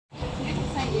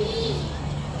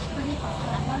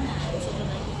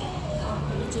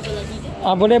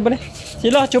Ah, boleh.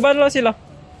 Sila, coba dulu sila.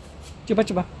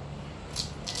 Coba.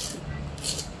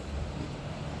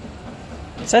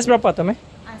 Size berapa tuh, Meh?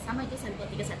 Sama itu selipar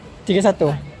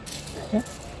 31. 31. Ya.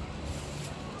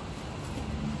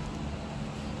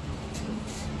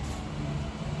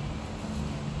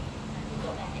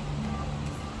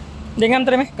 Dengan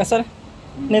trim kasar.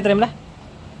 Ini trim lah.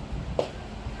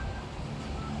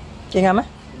 Kaya nga,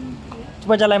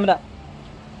 coba jalan mah.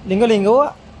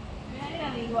 Linggo-linggo.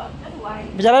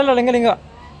 Berjalan lo linggo-linggo.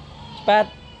 Cepat.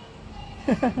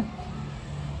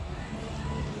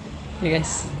 Oke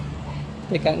guys.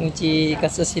 Kita nguci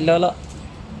kasut shilo lo.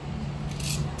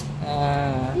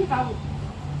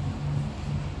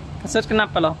 Kasut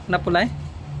kenapa lo? Kenapa pula?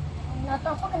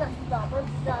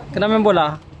 Kena main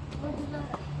bola.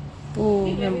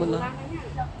 Main bola.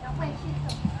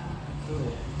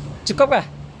 Cukup kah?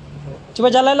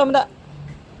 Coba jalan lo enggak?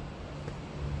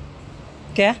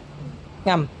 Oke ya?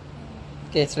 Ngam.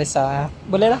 Oke, selesai.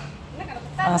 Boleh lah.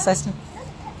 Size nya.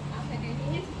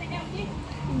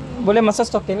 Boleh masuk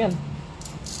stocking kan?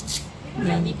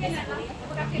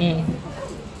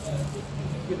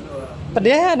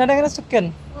 Padahal ada kena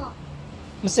stocking.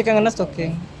 Mesti kan kena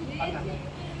stocking.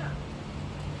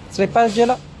 Selipar je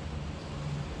lo.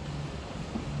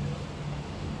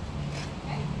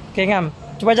 Oke, ngam.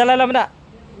 Coba jalan lo enggak?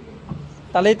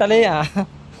 Tali ah.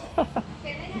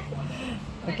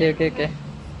 Oke.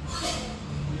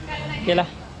 Oke lah.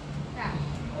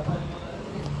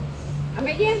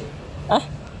 Ambil dia.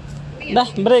 Dah,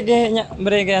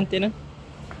 beri ganti nu.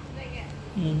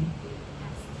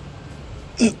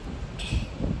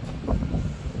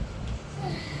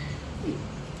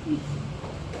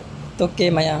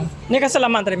 Oke, Maya. Ini kan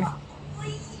selamat terima.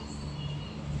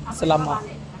 Selamat.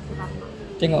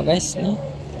 Tengok guys ni.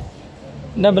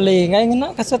 Dah beli ngai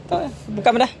ngena kasut tu. Buka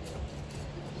dah.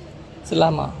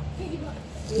 Selamat.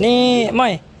 Ni,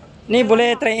 Moy. Ni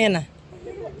boleh try in lah.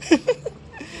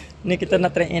 Ni kita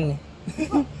nak try in ni.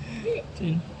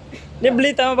 Ni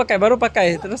beli tak pakai, baru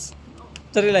pakai terus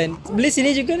cari lain. Beli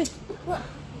sini juga nih.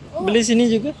 Beli sini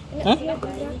juga. Hah?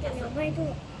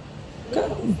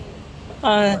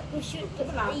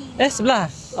 Sebelah.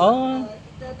 Oh.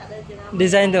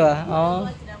 Desain tu ah.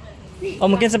 Oh,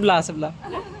 mungkin sebelah.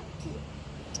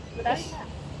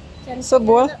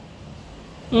 Sebol.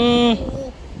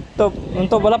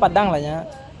 Untuk bola padang lah ya.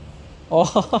 Oh.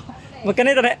 Bukan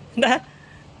itu dek. Dah.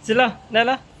 Sila, dah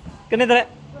lah. Kena tarik.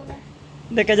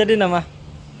 Dekat jadi nama.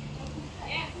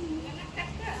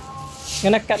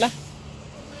 Kena kat lah.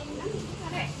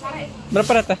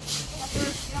 Berapa rata?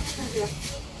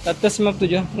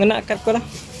 157. Kena kat ko lah.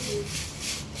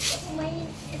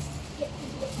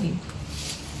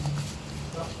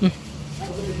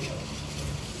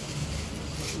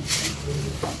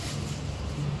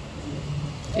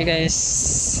 Okay guys.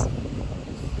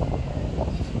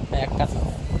 Saya kat.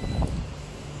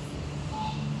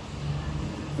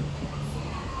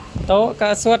 Tahu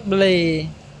kasut beli.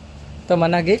 Tahu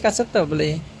mana lagi kasut tu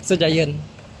beli. Kasut Giant.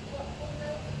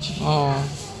 Oh.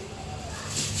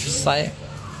 Saya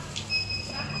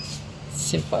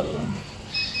simple.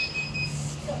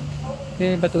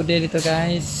 Okay, batu dia itu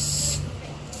guys.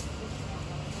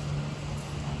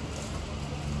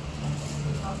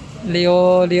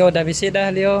 Leo dah visit dah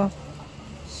Leo.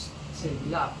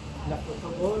 Nah.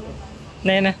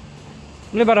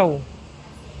 Beli baru.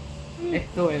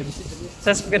 Tu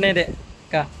saya seperti ni dek.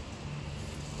 Kak.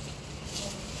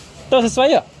 Tu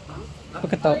sesuai ya?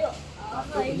 Pakai tu.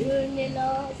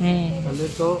 Kalau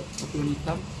tu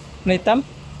warna hitam.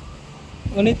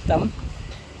 Warna hitam.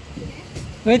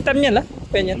 Warna hitamnya lah,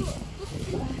 penyen.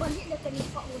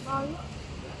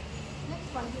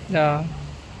 Dah.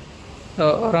 Tu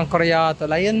orang Korea tu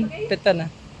lain pattern lah.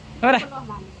 Mana?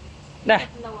 Dah.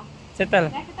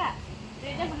 Settle.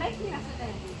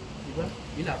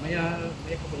 Bila Maya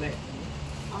boleh.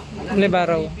 Beli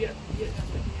baru.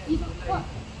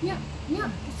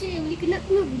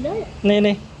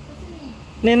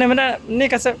 Ni mana? Ni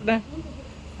kasut dah.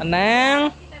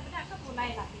 Anang.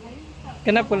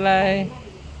 Kena pulai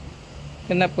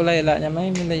lah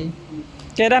nyamai milih.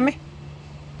 Okay dah mi.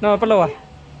 No perlu ah.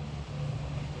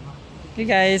 Okay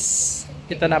guys,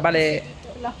 kita nak balik.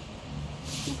 Pelau.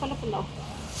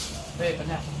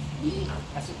 Benar.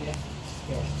 Kasut dia.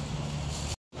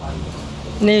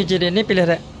 Ni jadi ni pilih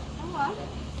tak?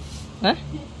 Hah?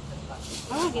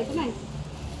 Gitu kan.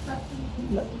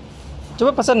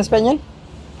 Coba pesan sepenyen.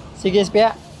 Sige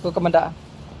sepia, ku kemenda.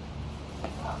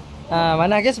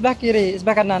 Mana ke sebelah kiri,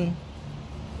 sebelah kanan.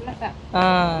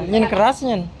 Nyen keras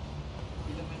nyen.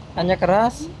 Hanya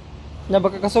keras. Nya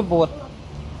bakal kesebut.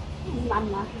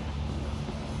 Lama.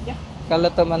 Ya. Kalau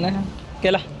tu mana?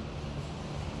 Okey lah.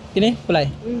 Ini pulai.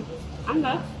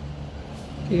 Angga.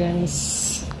 Okay guys.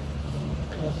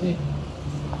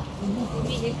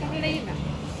 Biji ka belai ba?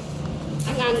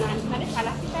 Angan-angan. Ada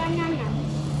salah kita angan-angan.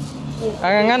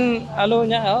 Angan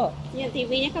alunya oh. Ya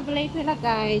TV-nya ka belai pula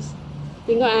guys.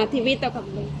 Tengok TV tu ka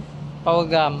belai. Power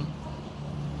gam.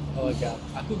 Oh agak.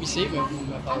 Aku bisik memang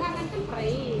tahu. Angan-angan kan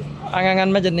free. Angan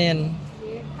majenin.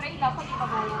 Free lah kau kita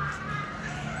bayar.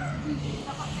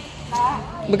 Lah.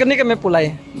 Bukan ni kami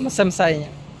pulai. Masam saya.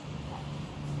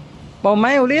 Mau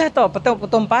mai uli atau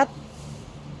potong 4.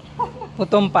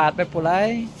 Potong 4 pe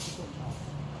pulai.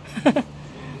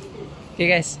 Okay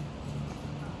guys.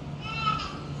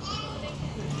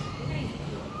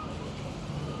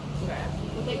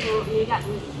 Tengok ni kat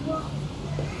ni.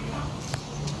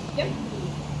 Jom.